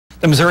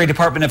The Missouri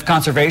Department of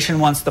Conservation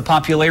wants the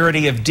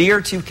popularity of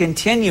deer to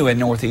continue in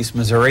northeast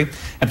Missouri.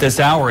 At this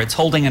hour, it's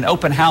holding an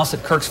open house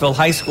at Kirksville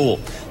High School.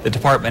 The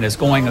department is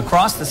going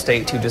across the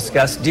state to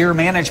discuss deer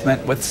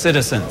management with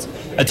citizens.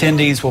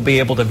 Attendees will be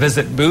able to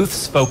visit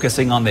booths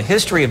focusing on the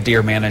history of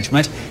deer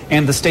management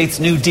and the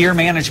state's new deer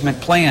management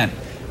plan.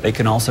 They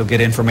can also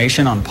get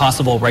information on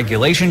possible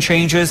regulation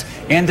changes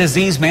and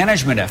disease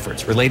management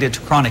efforts related to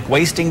chronic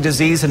wasting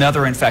disease and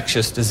other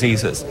infectious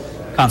diseases.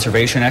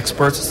 Conservation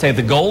experts say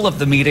the goal of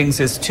the meetings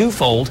is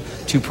twofold: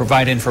 to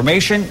provide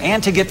information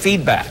and to get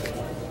feedback.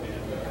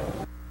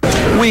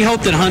 We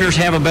hope that hunters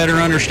have a better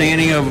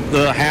understanding of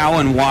the how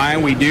and why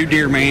we do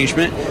deer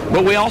management,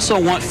 but we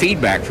also want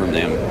feedback from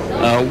them.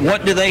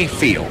 What do they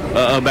feel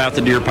about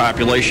the deer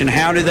population?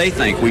 How do they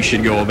think we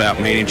should go about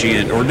managing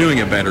it or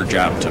doing a better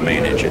job to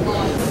manage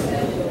it?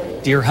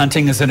 Deer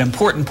hunting is an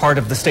important part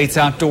of the state's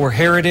outdoor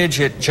heritage.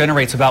 It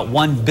generates about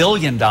 $1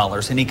 billion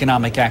in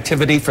economic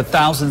activity for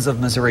thousands of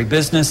Missouri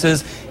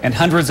businesses and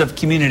hundreds of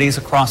communities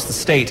across the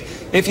state.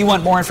 If you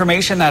want more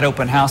information, that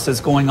open house is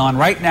going on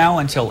right now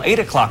until 8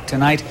 o'clock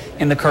tonight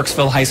in the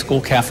Kirksville High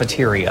School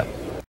cafeteria.